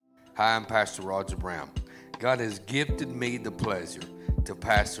Hi, I'm Pastor Roger Brown. God has gifted me the pleasure to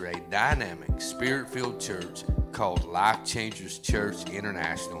pastor a dynamic, spirit-filled church called Life Changers Church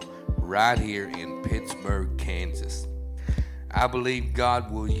International right here in Pittsburg, Kansas. I believe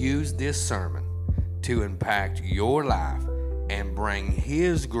God will use this sermon to impact your life and bring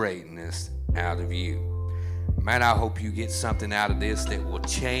His greatness out of you. Man, I hope you get something out of this that will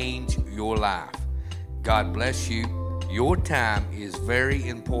change your life. God bless you. Your time is very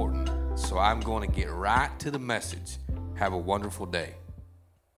important, so I'm going to get right to the message. Have a wonderful day.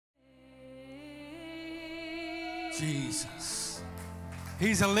 Jesus.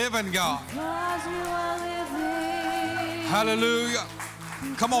 He's a living God. Hallelujah.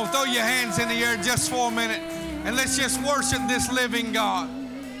 Come on, throw your hands in the air just for a minute and let's just worship this living God.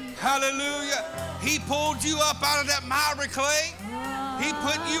 Hallelujah. He pulled you up out of that miry clay. He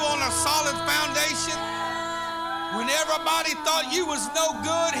put you on a solid foundation. When everybody thought you was no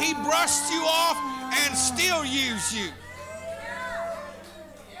good, He brushed you off and still used you.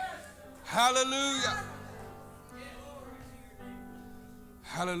 Hallelujah.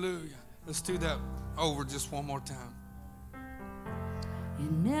 Hallelujah. Let's do that over just one more time. You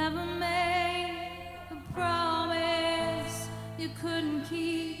never made a promise you couldn't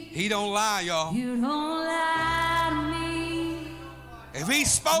keep. He don't lie, y'all. You don't lie to me. If He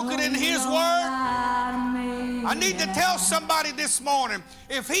spoke it in His word, I need to tell somebody this morning,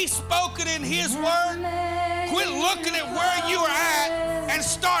 if He spoke it in His word, quit looking at where you are at and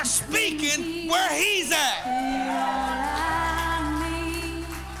start speaking where He's at.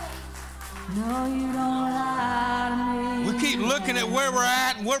 No, you don't lie to me. We keep looking at where we're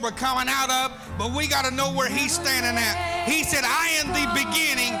at and where we're coming out of, but we got to know where He's standing at. He said, I am the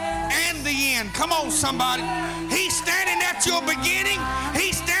beginning and the end. Come on, somebody. He's standing at your beginning.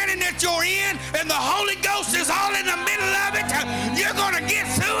 He's standing at your end, and the Holy Ghost is all in the middle of it. You're going to get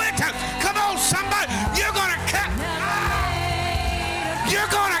through it. Come on, somebody. You're going to come. You're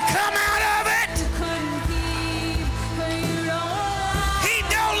going to come out of it. He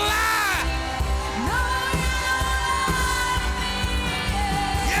don't lie.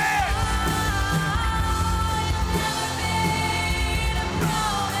 Yeah.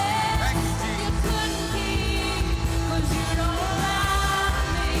 Thank you, Jesus.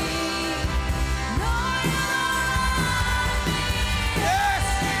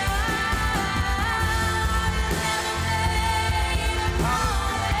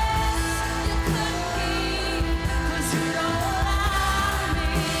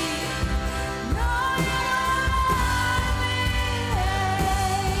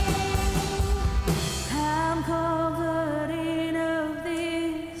 I'm confident of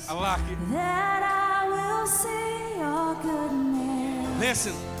this, I like it. that I will see your goodness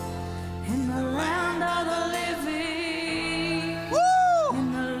Listen. in the land of the living. Woo! In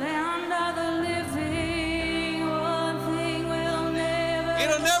the land of the living, one thing will never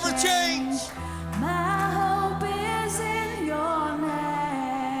It'll never change. My hope is in your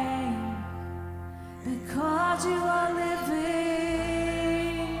name, because you are living,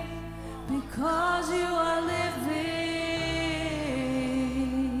 because you are living.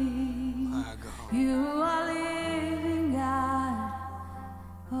 My God. You are living, God.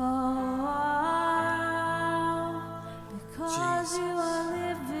 Oh, because you are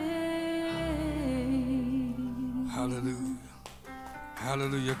living. Hallelujah.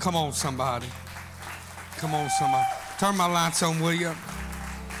 Hallelujah. Come on, somebody. Come on, somebody. Turn my lights on, will you?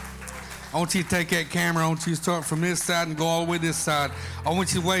 I want you to take that camera. I want you to start from this side and go all the way this side. I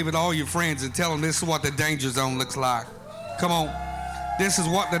want you to wave at all your friends and tell them this is what the danger zone looks like. Come on. This is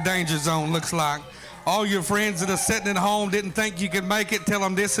what the danger zone looks like. All your friends that are sitting at home didn't think you could make it. Tell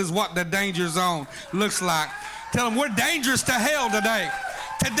them this is what the danger zone looks like. Tell them we're dangerous to hell today.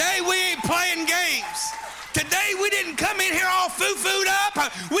 Today we ain't playing games. Today we didn't come in here all foo-fooed up.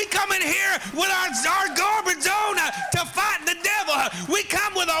 We come in here with our garbage on to fight the devil. We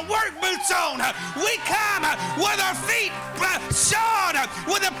come with our work boots on. We come with our feet shod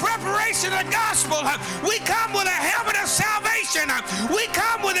with the preparation of the gospel. We come with a helmet of salvation. We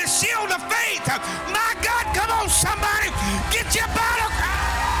come with a shield of faith. My God, come on, somebody. Get your battle cry.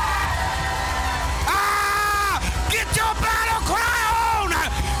 Get your battle cry on.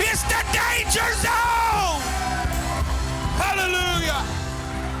 It's the danger zone. Hallelujah.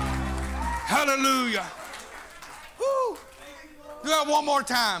 Hallelujah. Woo. Do that one more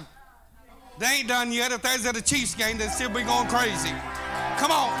time. They ain't done yet. If there's at a Chiefs game, they'll still be going crazy.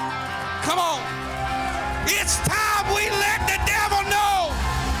 Come on. Come on. It's time we let the devil know.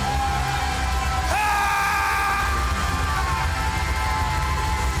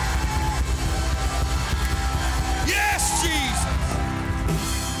 Yes, Jesus.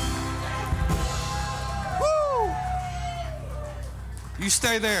 You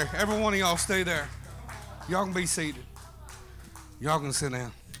stay there. Every one of y'all stay there. Y'all can be seated. Y'all can sit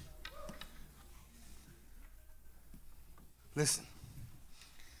down. Listen.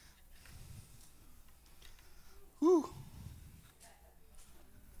 Whew.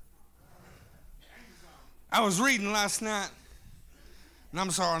 I was reading last night, and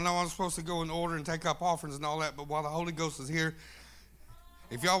I'm sorry, I know I'm supposed to go in order and take up offerings and all that, but while the Holy Ghost is here,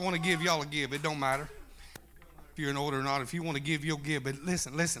 if y'all want to give, y'all will give. It don't matter if you're in order or not. If you want to give, you'll give. But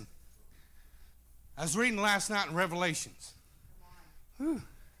listen. I was reading last night in Revelations. Whew.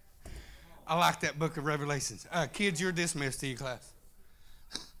 I like that book of Revelations. Kids, you're dismissed to your class.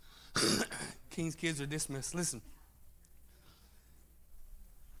 King's kids are dismissed. Listen.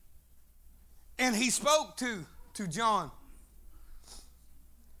 And he spoke to John.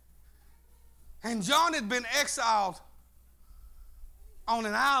 And John had been exiled on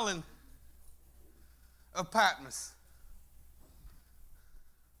an island of Patmos.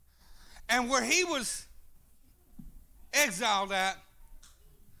 And where he was exiled at,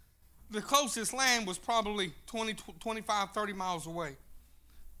 the closest land was probably 20, 25, 30 miles away.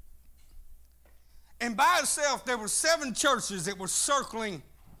 And by itself, there were 7 churches that were circling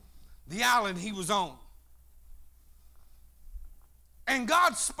the island he was on. And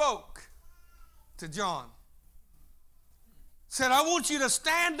God spoke to John. Said, I want you to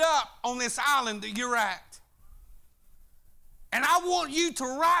stand up on this island that you're at. And I want you to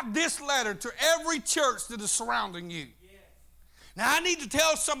write this letter to every church that is surrounding you. Now, I need to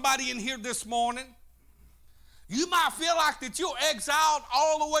tell somebody in here this morning, you might feel like that you're exiled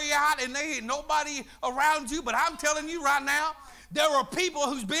all the way out and there ain't nobody around you, but I'm telling you right now, there are people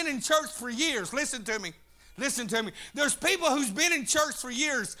who's been in church for years. Listen to me. Listen to me. There's people who's been in church for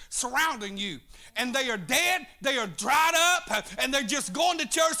years surrounding you. And they are dead, they are dried up, and they're just going to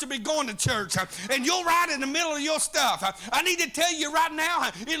church to be going to church. And you're right in the middle of your stuff. I need to tell you right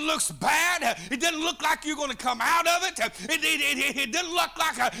now, it looks bad. It doesn't look like you're going to come out of it. It doesn't look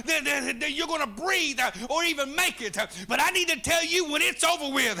like you're going to breathe or even make it. But I need to tell you, when it's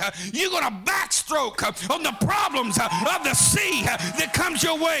over with, you're going to backstroke on the problems of the sea that comes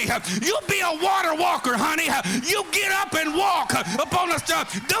your way. You'll be a water walker, honey. You'll get up and walk upon the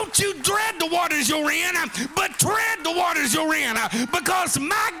stuff. Don't you dread the waters you're in, but tread the waters you're in, because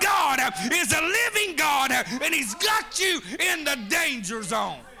my God is a living God, and he's got you in the danger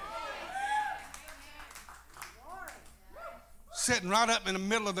zone. Sitting right up in the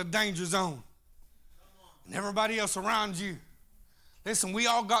middle of the danger zone, and everybody else around you. Listen, we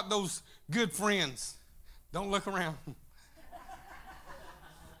all got those good friends. Don't look around,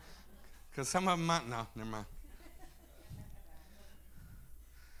 because some of them might. No, never mind.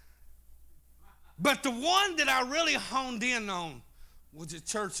 But the one that I really honed in on was the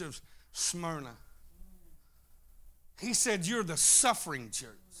church of Smyrna. He said, you're the suffering church.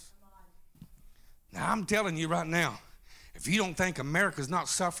 Now, I'm telling you right now, if you don't think America's not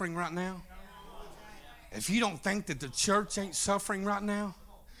suffering right now, if you don't think that the church ain't suffering right now,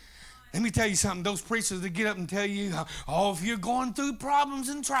 let me tell you something. Those preachers that get up and tell you, oh, if you're going through problems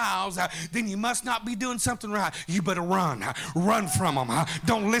and trials, then you must not be doing something right. You better run. Run from them.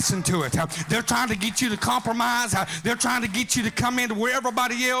 Don't listen to it. They're trying to get you to compromise. They're trying to get you to come into where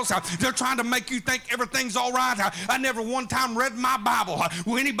everybody else. They're trying to make you think everything's all right. I never one time read my Bible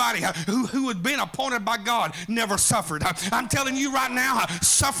where anybody who had been appointed by God never suffered. I'm telling you right now,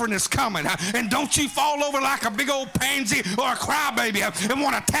 suffering is coming. And don't you fall over like a big old pansy or a crybaby and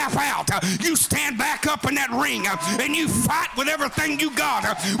want to tap out. You stand back up in that ring and you fight with everything you got.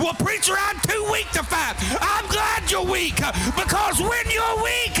 Well, preacher, I'm too weak to fight. I'm glad you're weak, because when you're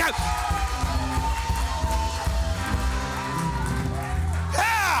weak,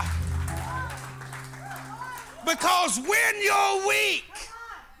 because when you're weak,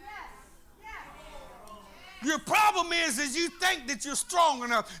 your problem is you think that you're strong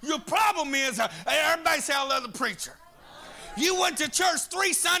enough. Your problem is, everybody say, I love the preacher. You went to church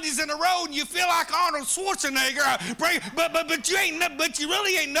 3 Sundays in a row and you feel like Arnold Schwarzenegger, but you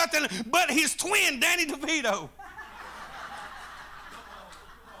really ain't nothing but his twin, Danny DeVito.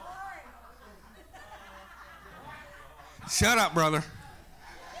 Shut up, brother.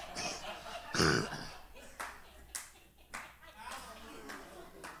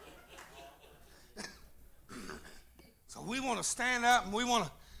 So we want to stand up and we want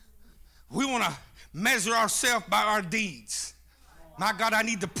to measure ourselves by our deeds. My God, I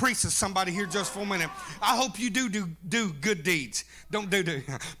need to preach to somebody here just for a minute. I hope you do good deeds. Don't do,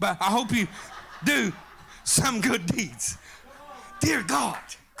 but I hope you do some good deeds. Dear God.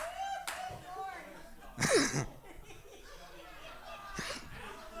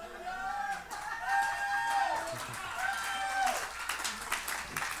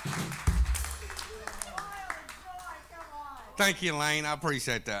 Thank you, Lane. I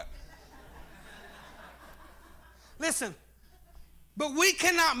appreciate that. Listen, but we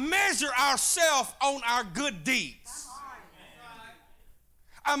cannot measure ourselves on our good deeds.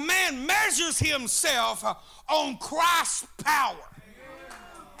 A man measures himself on Christ's power.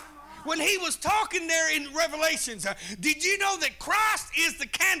 When he was talking there in Revelations, did you know that Christ is the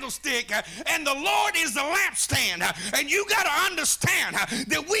candlestick and the Lord is the lampstand? And you got to understand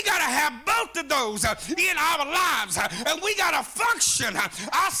that we got to have both of those in our lives, and we got to function.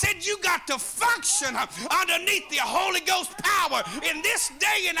 I said you got to function underneath the Holy Ghost power. In this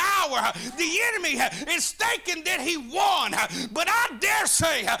day and hour, the enemy is thinking that he won, but I dare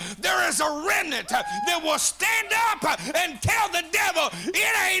say there is a remnant that will stand up and tell the devil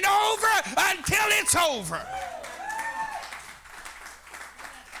it ain't over until it's over.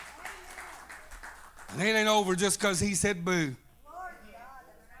 And it ain't over just because he said boo.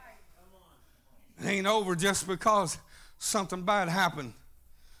 It ain't over just because something bad happened.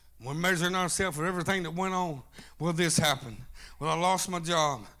 We're measuring ourselves for everything that went on. Will this happen? Well, I lost my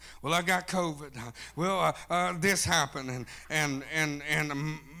job. Well, I got COVID. Well, this happened, and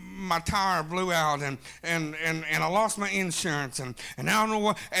my tire blew out, and I lost my insurance, and I don't know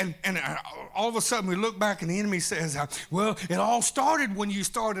what. And all of a sudden, we look back, and the enemy says, "Well, it all started when you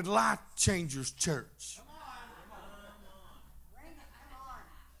started Life Changers Church."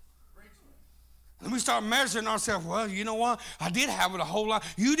 And we start measuring ourselves. Well, you know what? I did have it a whole lot.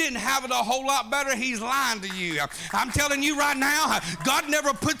 You didn't have it a whole lot better. He's lying to you. I'm telling you right now, God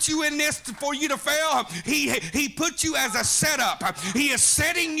never put you in this for you to fail. He put you as a setup. He is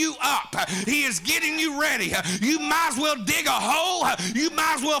setting you up. He is getting you ready. You might as well dig a hole. You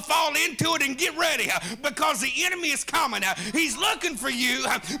might as well fall into it and get ready, because the enemy is coming. He's looking for you,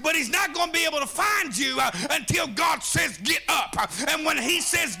 but he's not going to be able to find you until God says get up. And when he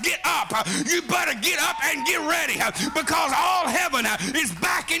says get up, you better get up and get ready, because all heaven is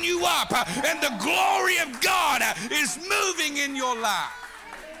backing you up, and the glory of God is moving in your life.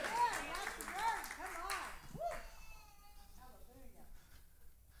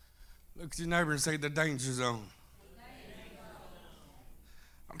 Look at your neighbor and say the danger zone.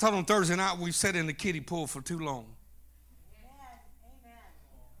 I told him Thursday night we sat in the kiddie pool for too long.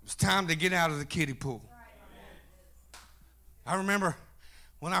 It's time to get out of the kiddie pool. I remember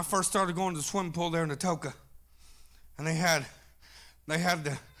when I first started going to the swimming pool there in Atoka, and they had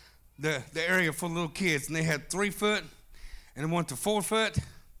the area for little kids, and they had 3 foot, and it went to 4 foot,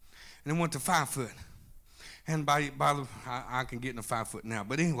 and it went to 5 foot. And by the I can get in a 5 foot now,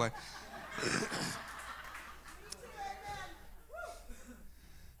 but anyway.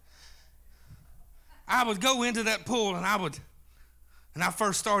 I would go into that pool, and I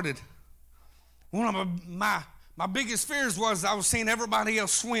first started. One of my biggest fears was I was seeing everybody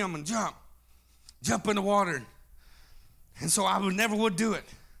else swim and jump in the water. And so I never would do it.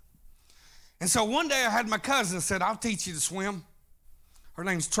 And so one day I had my cousin that said, I'll teach you to swim. Her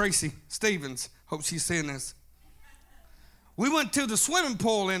name's Tracy Stevens. Hope she's seeing this. We went to the swimming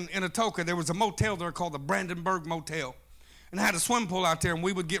pool in Atoka. There was a motel there called the Brandenburg Motel. And I had a swimming pool out there, and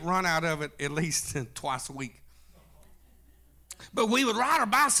we would get run out of it at least twice a week. But we would ride our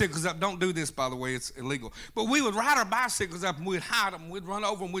bicycles up. Don't do this, by the way. It's illegal. But we would ride our bicycles up, and we'd hide them. We'd run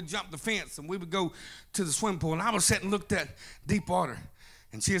over, and we'd jump the fence, and we would go to the swimming pool. And I would sit and look at deep water.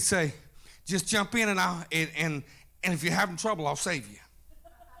 And she'd say, just jump in, and if you're having trouble, I'll save you.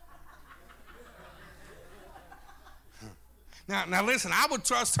 Now listen, I would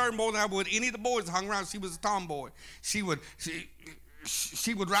trust her more than I would any of the boys that hung around. She was a tomboy. She would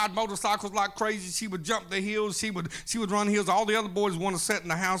ride motorcycles like crazy. She would jump the hills. She would run hills. All the other boys want to sit in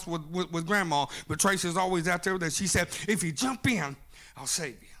the house with Grandma, but Tracy was always out there with her. She said, if you jump in, I'll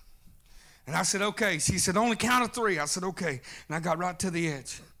save you. And I said, okay. She said, only count of 3. I said, okay. And I got right to the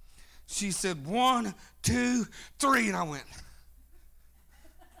edge. She said, 1, 2, 3, and I went.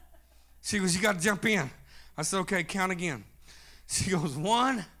 She goes, you got to jump in. I said, okay, count again. She goes,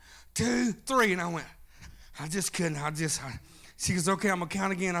 1, 2, 3, and I went. I just couldn't. She goes, okay, I'm going to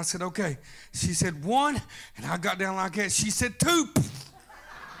count again. I said, okay. She said 1, and I got down like that. She said 2.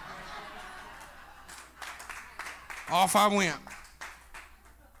 Off I went.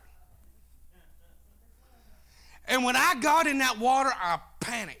 And when I got in that water, I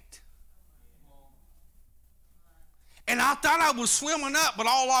panicked. And I thought I was swimming up, but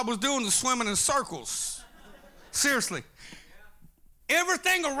all I was doing was swimming in circles. Seriously.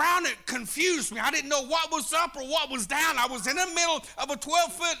 everything around it confused me. I didn't know what was up or what was down. I was in the middle of a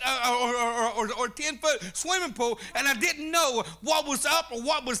 12-foot or 10-foot swimming pool, and I didn't know what was up or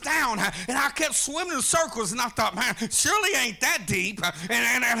what was down. And I kept swimming in circles, and I thought, man, surely ain't that deep.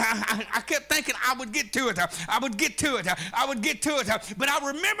 And I kept thinking I would get to it. I would get to it. I would get to it. But I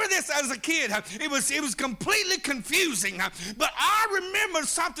remember this as a kid. It was completely confusing. But I remember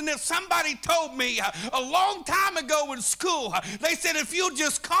something that somebody told me a long time ago in school. They said, if you'll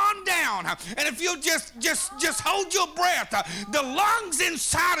just calm down and if you'll just hold your breath, the lungs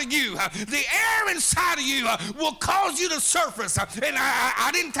inside of you, the air inside of you will cause you to surface. And I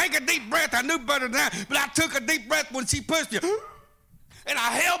didn't take a deep breath. I knew better than that, but I took a deep breath when she pushed you. And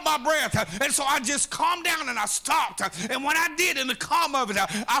I held my breath, and so I just calmed down and I stopped. And when I did, in the calm of it,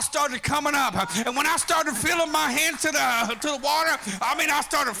 I started coming up. And when I started filling my hands to the water, I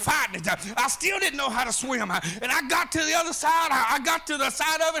started fighting it. I still didn't know how to swim. And I got to the other side. I got to the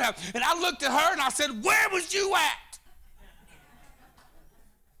side of it, and I looked at her and I said, "Where was you at?"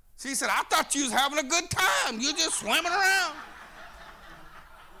 She said, "I thought you was having a good time. You just swimming around."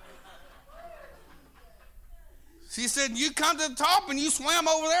 She said, "You come to the top and you swam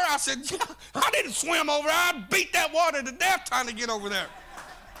over there?" I said, "Yeah, I didn't swim over there. I beat that water to death trying to get over there."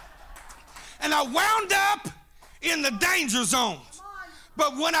 And I wound up in the danger zone.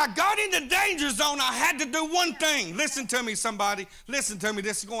 But when I got in the danger zone, I had to do one thing. Listen to me, somebody. Listen to me.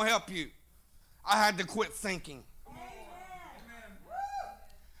 This is going to help you. I had to quit thinking.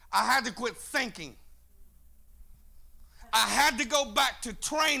 I had to quit thinking. I had to go back to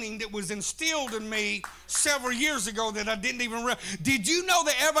training that was instilled in me several years ago that I didn't even realize. Did you know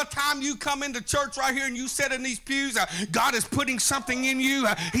that every time you come into church right here and you sit in these pews, God is putting something in you.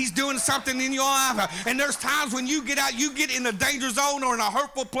 He's doing something in your life. And there's times when you get out, you get in a danger zone or in a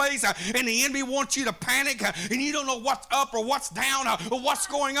hurtful place, and the enemy wants you to panic, and you don't know what's up or what's down or what's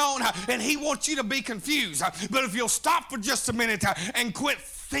going on, and he wants you to be confused. But if you'll stop for just a minute and quit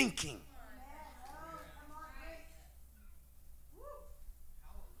thinking.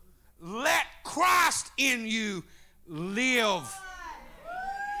 Let Christ in you live.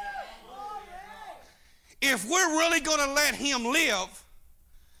 If we're really going to let him live,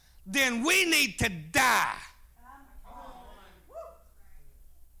 then we need to die.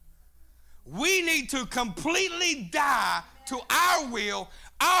 We need to completely die to our will,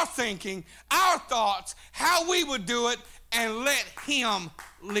 our thinking, our thoughts, how we would do it, and let him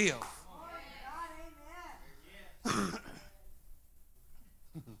live.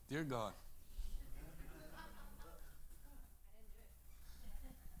 Dear God.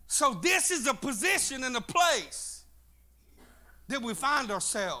 So this is a position and a place that we find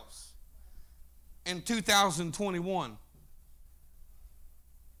ourselves in 2021.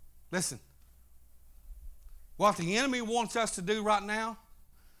 Listen, what the enemy wants us to do right now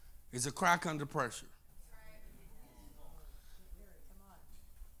is a crack under pressure.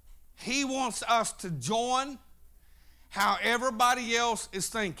 He wants us to join how everybody else is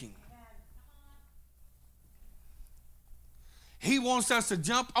thinking. He wants us to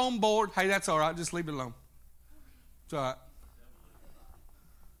jump on board. Hey, that's all right. Just leave it alone. It's all right.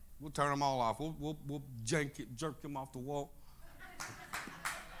 We'll turn them all off. We'll jerk them off the wall.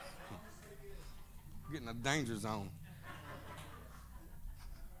 Get in a danger zone.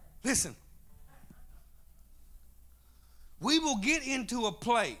 Listen. We will get into a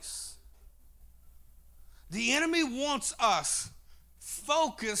place. The enemy wants us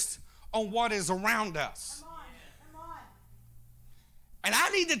focused on what is around us. Come on. And I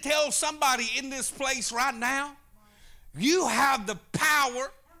need to tell somebody in this place right now, you have the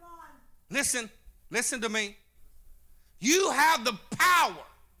power. Listen to me. You have the power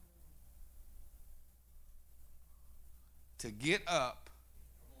to get up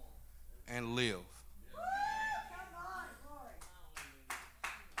and live.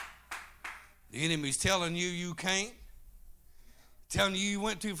 The enemy's telling you you can't, telling you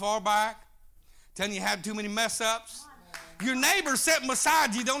went too far back, telling you had too many mess ups. Your neighbor sitting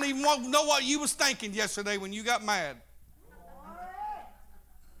beside you don't even know what you was thinking yesterday when you got mad.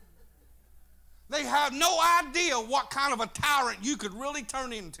 They have no idea what kind of a tyrant you could really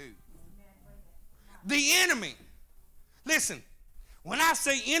turn into. The enemy. Listen, when I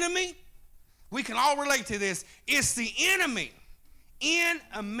say enemy, we can all relate to this. It's the enemy in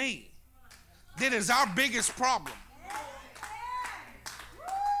me that is our biggest problem.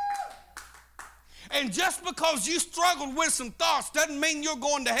 And just because you struggled with some thoughts doesn't mean you're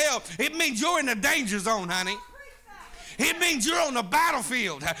going to hell. It means you're in the danger zone, honey. It means you're on the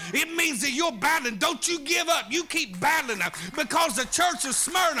battlefield. It means that you're battling. Don't you give up. You keep battling because the church of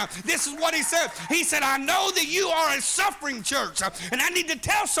Smyrna, this is what he said. He said, I know that you are a suffering church. And I need to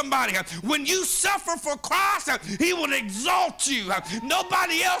tell somebody, when you suffer for Christ, he will exalt you.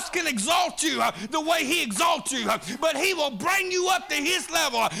 Nobody else can exalt you the way he exalts you. But he will bring you up to his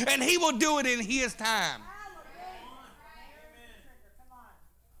level, and he will do it in his time.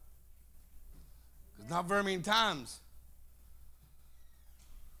 Because not very many times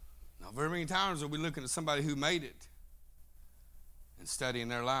are we looking at somebody who made it and studying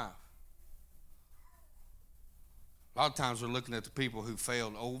their life. A lot of times we're looking at the people who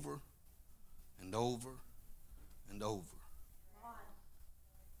failed over and over and over.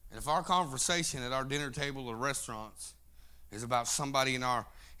 And if our conversation at our dinner table or restaurants is about somebody in our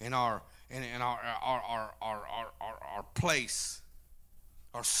place,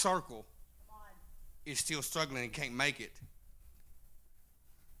 our circle is still struggling and can't make it.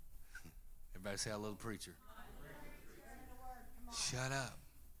 Everybody say, a little preacher. Shut up.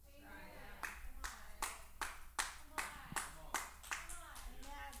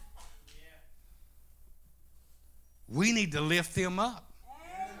 We need to lift them up.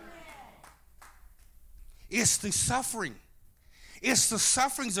 It's the suffering. It's the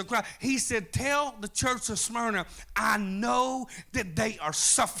sufferings of Christ. He said, tell the church of Smyrna, I know that they are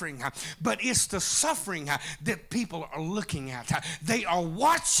suffering, but it's the suffering that people are looking at. They are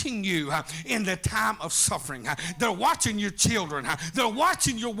watching you in the time of suffering. They're watching your children. They're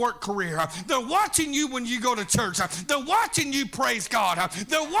watching your work career. They're watching you when you go to church. They're watching you praise God.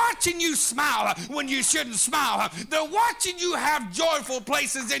 They're watching you smile when you shouldn't smile. They're watching you have joyful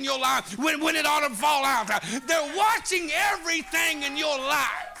places in your life when it ought to fall out. They're watching everything in your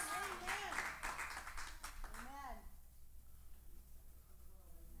life. Amen.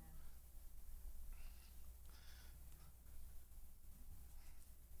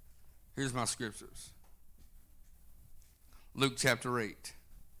 Here's my scriptures. Luke chapter 8,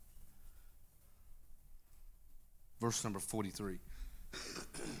 verse number 43.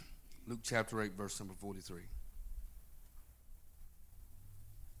 Luke chapter 8, verse number 43.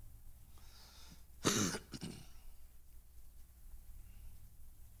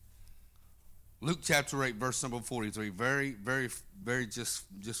 Luke chapter 8, verse number 43. Very, very, very just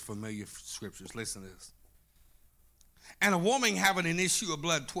familiar scriptures. Listen to this. And a woman having an issue of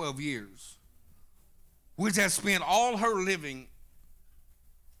blood 12 years, which had spent all her living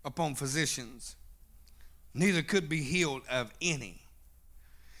upon physicians, neither could be healed of any,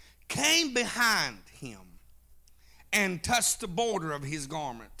 came behind him and touched the border of his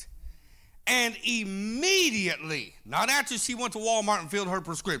garment. And immediately, not after she went to Walmart and filled her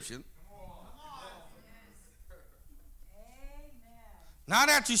prescription, not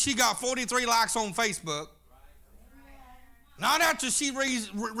after she got 43 likes on Facebook. Not after she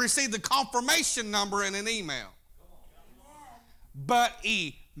received the confirmation number in an email. But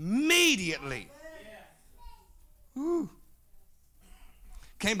immediately.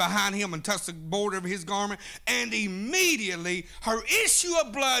 Came behind him and touched the border of his garment. And immediately her issue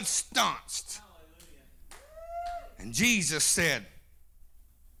of blood staunched. And Jesus said,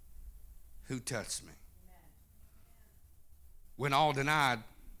 who touched me? When all denied,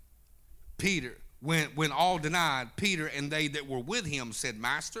 Peter and they that were with him said,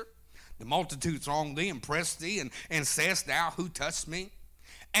 Master, the multitude thronged thee and pressed thee, and sayest thou, who touched me?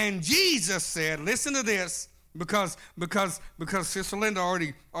 And Jesus said, listen to this, because Sister Linda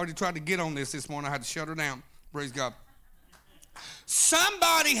already tried to get on this morning. I had to shut her down. Praise God.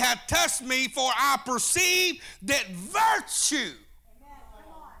 Somebody had touched me, for I perceive that virtue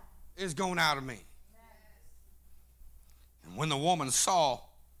is going out of me. And when the woman saw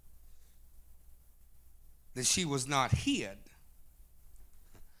that she was not hid,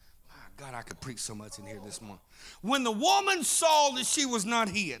 my God, I could preach so much in here this morning. When the woman saw that she was not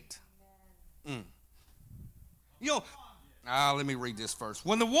hid, let me read this first.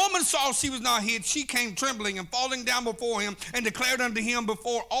 When the woman saw she was not hid, she came trembling and falling down before him and declared unto him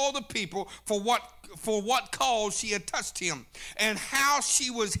before all the people for what cause she had touched him, and how she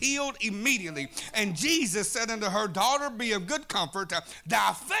was healed immediately. And Jesus said unto her, Daughter, be of good comfort.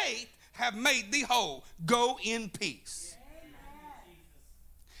 Thy faith have made thee whole. Go in peace. Amen.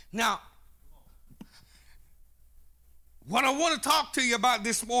 Now, what I want to talk to you about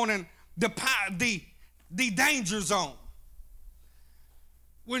this morning, the danger zone.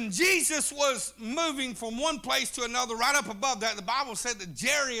 When Jesus was moving from one place to another, right up above that, the Bible said that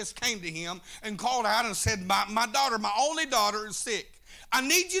Jairus came to him and called out and said, my daughter, my only daughter is sick. I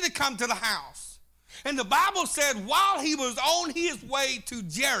need you to come to the house. And the Bible said while he was on his way to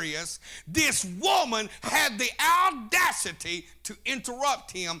Jairus, this woman had the audacity to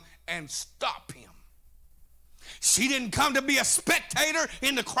interrupt him and stop him. She didn't come to be a spectator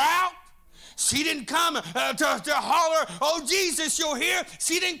in the crowd. She didn't come to holler, oh, Jesus, you're here.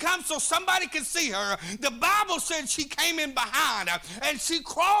 She didn't come so somebody could see her. The Bible said she came in behind and she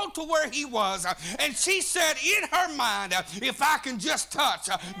crawled to where he was. And she said in her mind, if I can just touch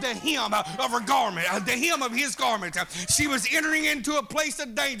the hem of her garment, the hem of his garment. She was entering into a place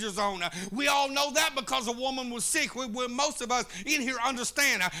of danger zone. We all know that because a woman was sick. Most of us in here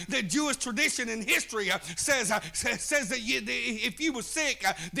understand that Jewish tradition and history says that if you were sick,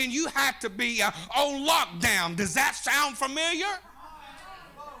 then you had to be on lockdown. Does that sound familiar?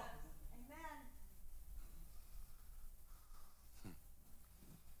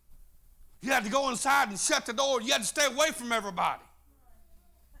 You had to go inside and shut the door. You had to stay away from everybody.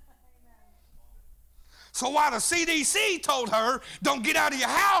 So while the CDC told her, don't get out of your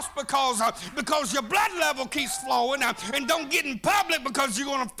house because your blood level keeps flowing, and don't get in public because you're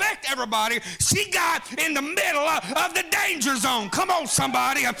going to affect everybody, she got in the middle of the danger zone. Come on,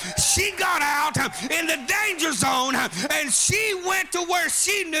 somebody. She got out in the danger zone, and she went to where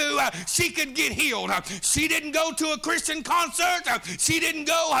she knew she could get healed. She didn't go to a Christian concert. She didn't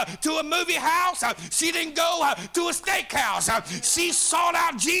go to a movie house. She didn't go to a steakhouse. She sought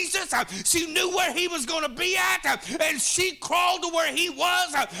out Jesus. She knew where he was going to be at, and she crawled to where he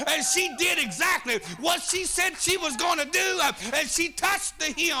was, and she did exactly what she said she was going to do, and she touched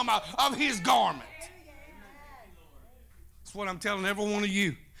the hem of his garment. That's what I'm telling every one of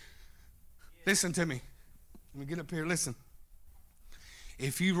you. Listen to me. Let me get up here. Listen.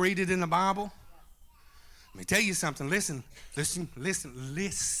 If you read it in the Bible, let me tell you something. Listen,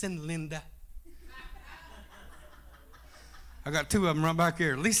 Linda. I got two of them right back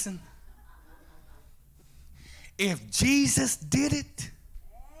here. Listen. If Jesus did it,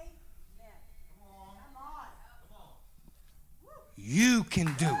 you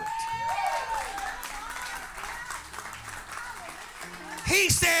can do it. He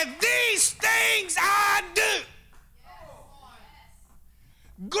said, these things I do.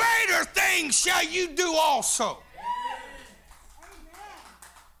 Greater things shall you do also.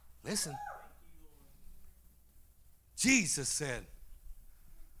 Listen. Jesus said,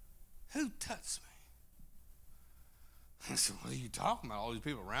 who touched me? I said, what are you talking about? All these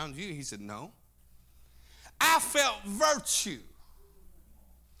people around you? He said, no. I felt virtue.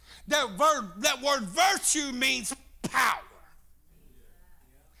 That word virtue means power.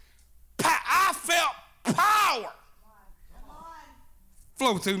 I felt power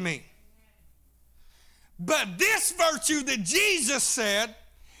flow through me. But this virtue that Jesus said,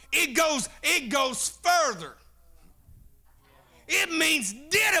 it goes further. It means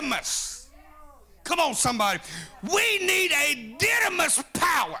dynamis. Come on, somebody. We need a dynamis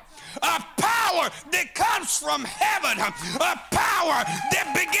power. A power that comes from heaven. A power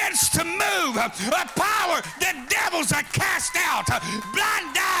that begins to move. A power that devils are cast out.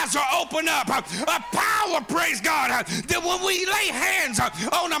 Blind eyes are opened up. A power, praise God, that when we lay hands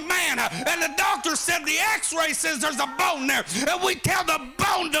on a man and the doctor said the x-ray says there's a bone there, and we tell the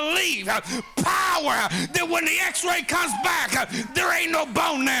bone to leave. Power that when the x-ray comes back, there ain't no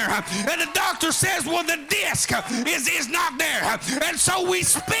bone there. And the doctor says, well, the disc is not there. And so we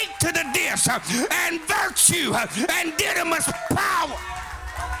speak to the disc and virtue and dynamis power.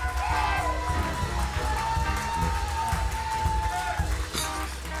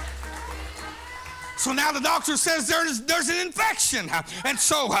 So now the doctor says there's an infection, and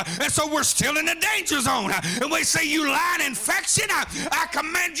so we're still in the danger zone. And we say, you lying infection, I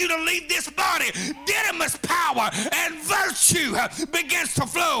command you to leave this body. Dynamis power and virtue begins to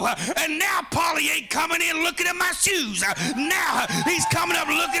flow. And now Polly ain't coming in looking at my shoes. Now he's coming up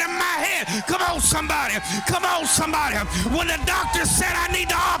looking at my head. Come on, somebody. Come on, somebody. When the doctor said I need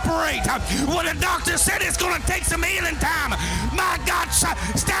to operate, when the doctor said it's going to take some healing time, my God,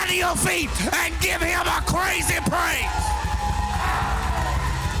 stand to your feet and give him a crazy praise.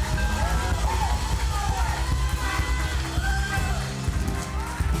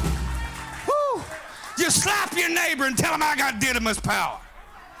 Woo. Just slap your neighbor and tell him I got dynamis power.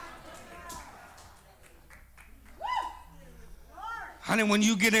 Honey, when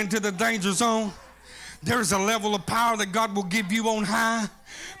you get into the danger zone, there's a level of power that God will give you on high.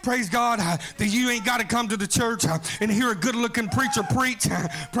 Praise God, that you ain't got to come to the church and hear a good-looking preacher preach.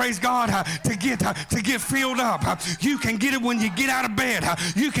 Praise God, to get filled up. You can get it when you get out of bed.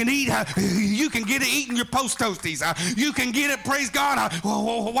 You can eat. You can get it eating your post toasties. You can get it, praise God,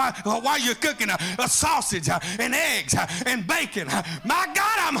 while you're cooking a sausage and eggs and bacon. My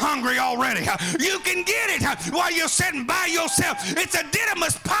God, I'm hungry already. You can get it while you're sitting by yourself. It's a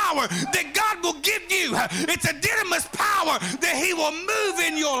dynamis power that God will give you. It's a dynamis power that he will move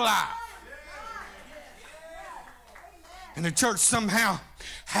in your life. And the church somehow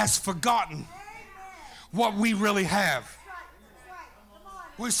has forgotten what we really have.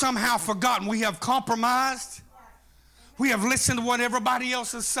 We've somehow forgotten. We have compromised. We have listened to what everybody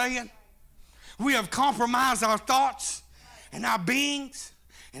else is saying. We have compromised our thoughts and our beings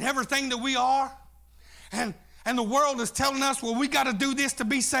and everything that we are. And the world is telling us, well, we got to do this to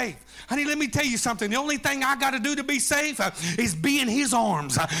be saved. Honey, let me tell you something. The only thing I got to do to be saved is be in his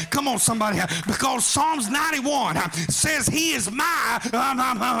arms. Come on, somebody. Because Psalms 91 says he is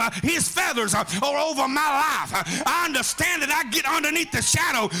his feathers are over my life. I understand that I get underneath the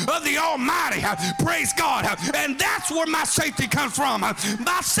shadow of the Almighty. Praise God. And that's where my safety comes from.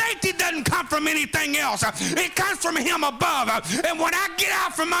 My safety doesn't come from anything else. It comes from him above. And when I get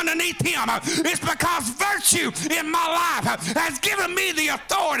out from underneath him, it's because virtue in my life has given me the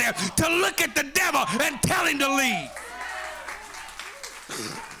authority to look at the devil and tell him to leave.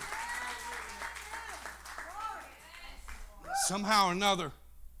 Somehow or another,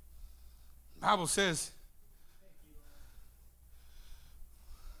 the Bible says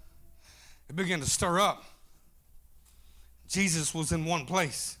it began to stir up. Jesus was in one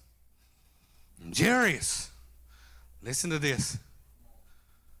place. Jairus, listen to this.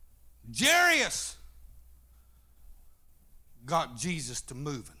 Jairus got Jesus to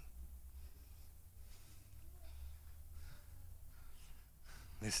moving.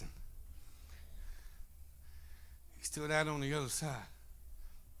 Listen. He stood out on the other side.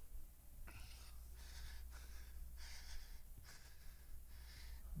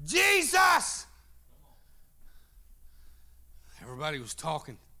 Jesus! Everybody was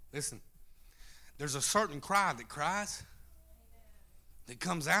talking. Listen. There's a certain cry that cries, that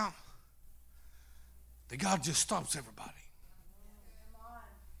comes out, that God just stops everybody.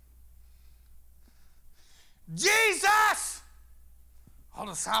 Jesus! All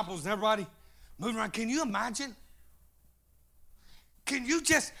the disciples and everybody moving around. Can you imagine? Can you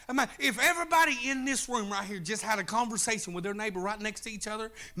just imagine if everybody in this room right here just had a conversation with their neighbor right next to each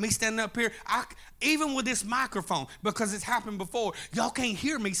other, me standing up here, even with this microphone, because it's happened before, y'all can't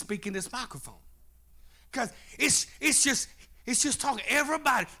hear me speaking this microphone. Because it's just talking.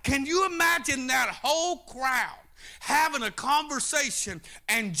 Everybody, can you imagine that whole crowd having a conversation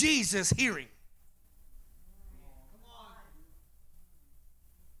and Jesus hearing?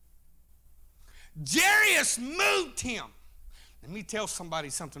 Jairus moved him. Let me tell somebody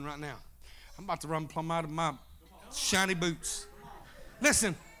something right now. I'm about to run plumb out of my shiny boots.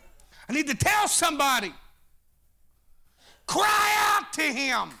 Listen, I need to tell somebody. Cry out to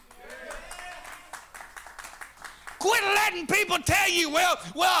him. Quit letting people tell you, well,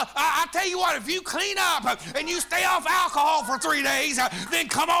 I tell you what, if you clean up and you stay off alcohol for 3 days, then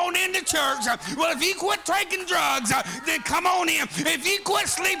come on into church. Well, if you quit taking drugs, then come on in. If you quit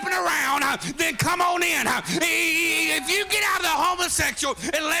sleeping around, then come on in. If you get out of the homosexual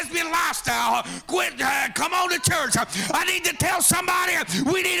and lesbian lifestyle, come on to church. I need to tell somebody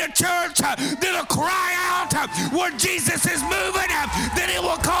we need a church that'll cry out where Jesus is moving, that it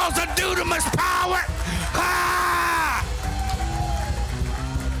will cause a dunamis power.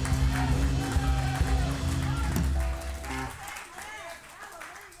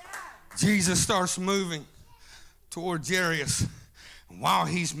 Jesus starts moving toward Jairus. And while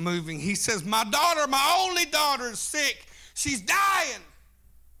he's moving, he says, my daughter, my only daughter is sick. She's dying.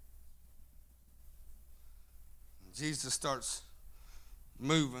 And Jesus starts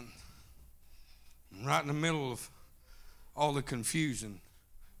moving. And right in the middle of all the confusion.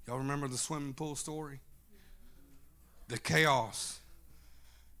 Y'all remember the swimming pool story? The chaos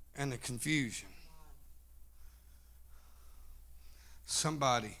and the confusion.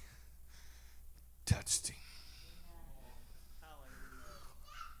 Somebody touched him.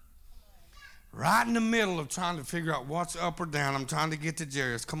 Right in the middle of trying to figure out what's up or down, I'm trying to get to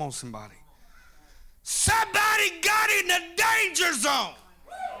Jairus. Come on, somebody. Somebody got in the danger zone.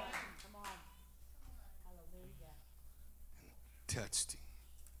 And touched him.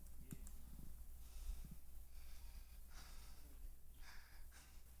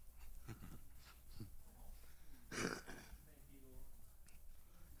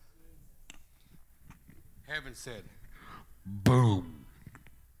 Heaven said, boom.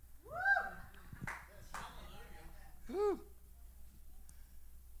 Woo.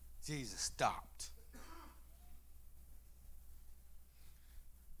 Jesus stopped.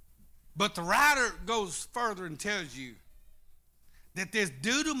 But the writer goes further and tells you that this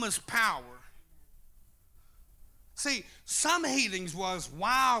dunamis power See, some healings was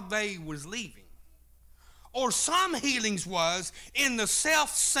while they was leaving. Or some healings was in the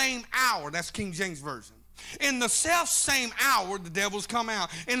self-same hour. That's King James Version. In the self-same hour, the devils come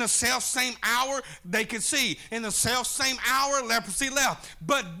out. In the self-same hour, they could see. In the self-same hour, leprosy left.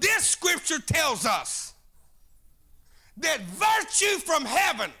 But this scripture tells us that virtue from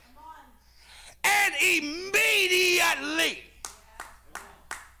heaven, and immediately,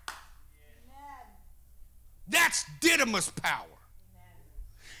 that's dynamis power.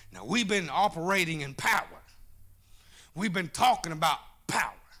 Now, we've been operating in power. We've been talking about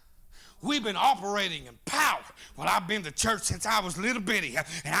power. We've been operating in power. Well, I've been to church since I was little bitty.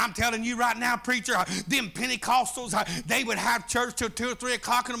 And I'm telling you right now, preacher, them Pentecostals, they would have church till 2 or 3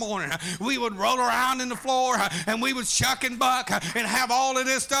 o'clock in the morning. We would roll around in the floor, and we would shuck and buck and have all of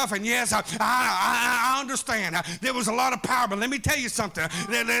this stuff. And yes, I understand. There was a lot of power. But let me tell you something.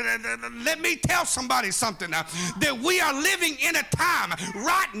 Let me tell somebody something. That we are living in a time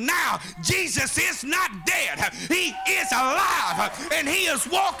right now. Jesus is not dead. He is alive. And he is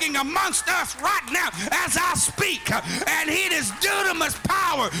walking amongst us right now as I speak, and it is dunamis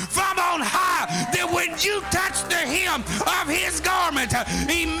power from on high that when you touch the hem of his garment,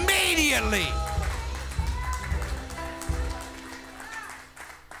 immediately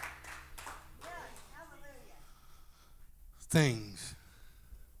things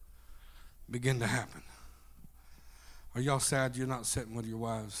begin to happen. Are y'all sad you're not sitting with your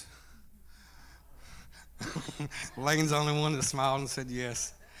wives? Lane's the only one that smiled and said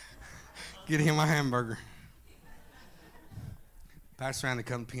yes. Get him a hamburger. Pass around the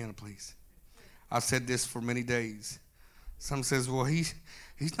come piano, please. I've said this for many days. Some says, well, he's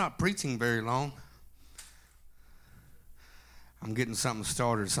not preaching very long. I'm getting something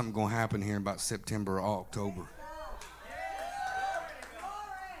started. Something going to happen here in about September or October.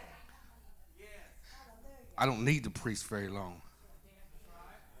 I don't need to preach very long.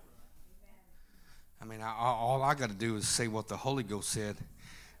 I mean, all I got to do is say what the Holy Ghost said.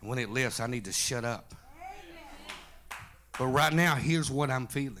 And when it lifts, I need to shut up. But right now, here's what I'm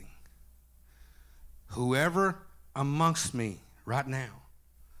feeling. Whoever amongst me right now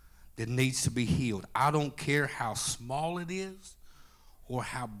that needs to be healed, I don't care how small it is or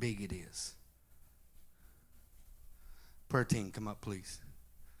how big it is. Prayer team, come up, please.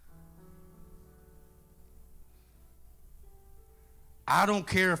 I don't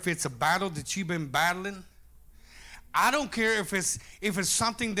care if it's a battle that you've been battling. I don't care if it's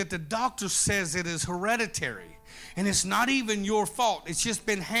something that the doctor says it is hereditary. And it's not even your fault. It's just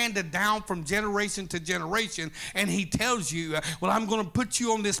been handed down from generation to generation. And he tells you, well, I'm going to put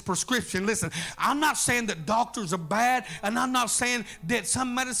you on this prescription. Listen, I'm not saying that doctors are bad. And I'm not saying that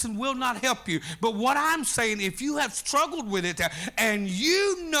some medicine will not help you. But what I'm saying, if you have struggled with it and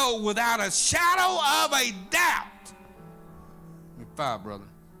you know without a shadow of a doubt. Give me 5, brother.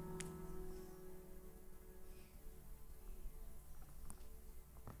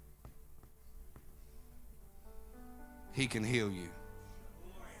 He can heal you.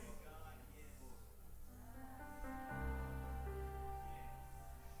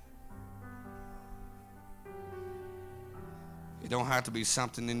 It don't have to be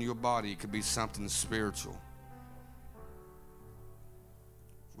something in your body. It could be something spiritual.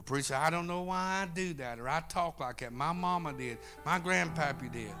 Well, preacher, I don't know why I do that or I talk like that. My mama did. My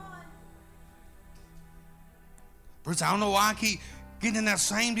grandpappy did. Preacher, I don't know why I keep getting in that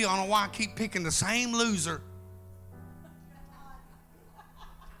same deal. I don't know why I keep picking the same loser.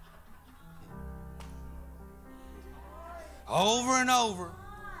 Over and over.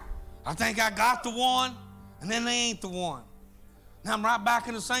 I think I got the one, and then they ain't the one. Now I'm right back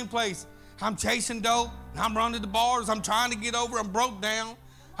in the same place. I'm chasing dope, and I'm running to the bars. I'm trying to get over. I'm broke down.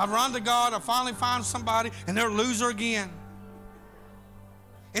 I run to God. I finally find somebody, and they're a loser again.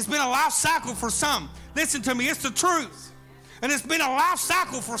 It's been a life cycle for some. Listen to me. It's the truth. And it's been a life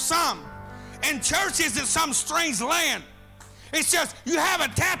cycle for some. And church isn't some strange land. It's just you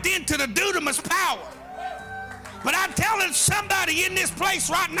haven't tapped into the dunamis power. But I'm telling somebody in this place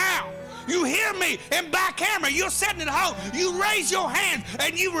right now, you hear me in back camera, you're sitting at home, you raise your hand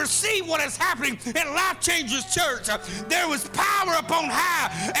and you receive what is happening in Life Changers Church. There was power upon high,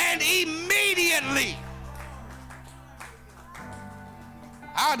 and immediately,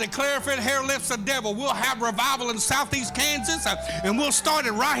 I declare if it hair lifts the devil, we'll have revival in Southeast Kansas, and we'll start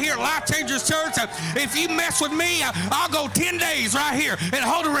it right here at Life Changers Church. If you mess with me, I'll go 10 days right here and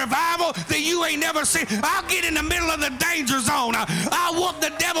hold a revival that you ain't never seen. I'll get in the middle of the danger zone. I'll whoop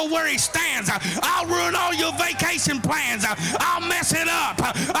the devil where he stands. I'll ruin all your vacation plans. I'll mess it up.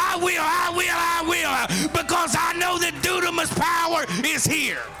 I will, because I know that dunamis power is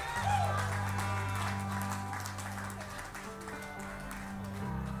here.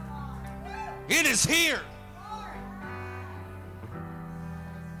 It is here.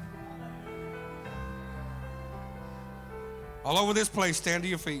 All over this place, stand to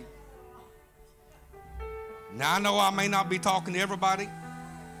your feet. Now, I know I may not be talking to everybody,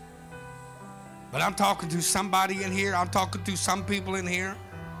 but I'm talking to somebody in here. I'm talking to some people in here.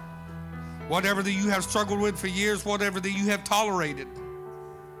 Whatever that you have struggled with for years, whatever that you have tolerated.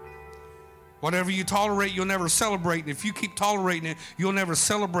 Whatever you tolerate, you'll never celebrate. And if you keep tolerating it, you'll never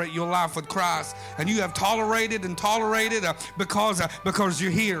celebrate your life with Christ. And you have tolerated and tolerated because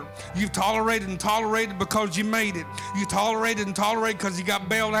you're here. You've tolerated and tolerated because you made it. You tolerated and tolerated because you got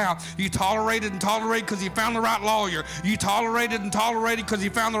bailed out. You tolerated and tolerated because you found the right lawyer. You tolerated and tolerated because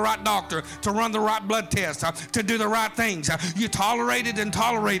you found the right doctor to run the right blood test, to do the right things. You tolerated and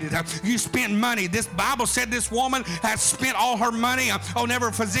tolerated. You spent money. This Bible said this woman had spent all her money on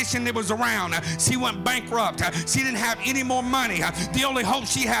every physician that was around. She went bankrupt. She didn't have any more money. The only hope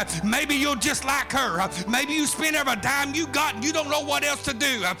she had, maybe you're just like her. Maybe you spent every dime you got and you don't know what else to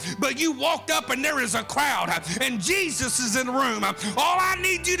do. But you walked up and there is a crowd and Jesus is in the room. All I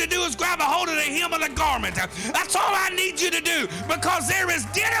need you to do is grab a hold of the hem of the garment. That's all I need you to do, because there is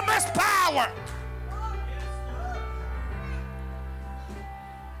dynamis power.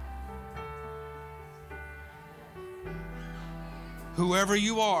 Whoever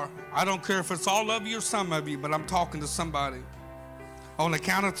you are, I don't care if it's all of you or some of you, but I'm talking to somebody. On the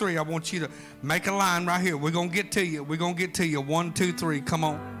count of 3, I want you to make a line right here. We're going to get to you. We're going to get to you. 1, 2, 3. Come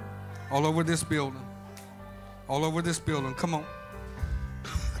on. All over this building. All over this building. Come on.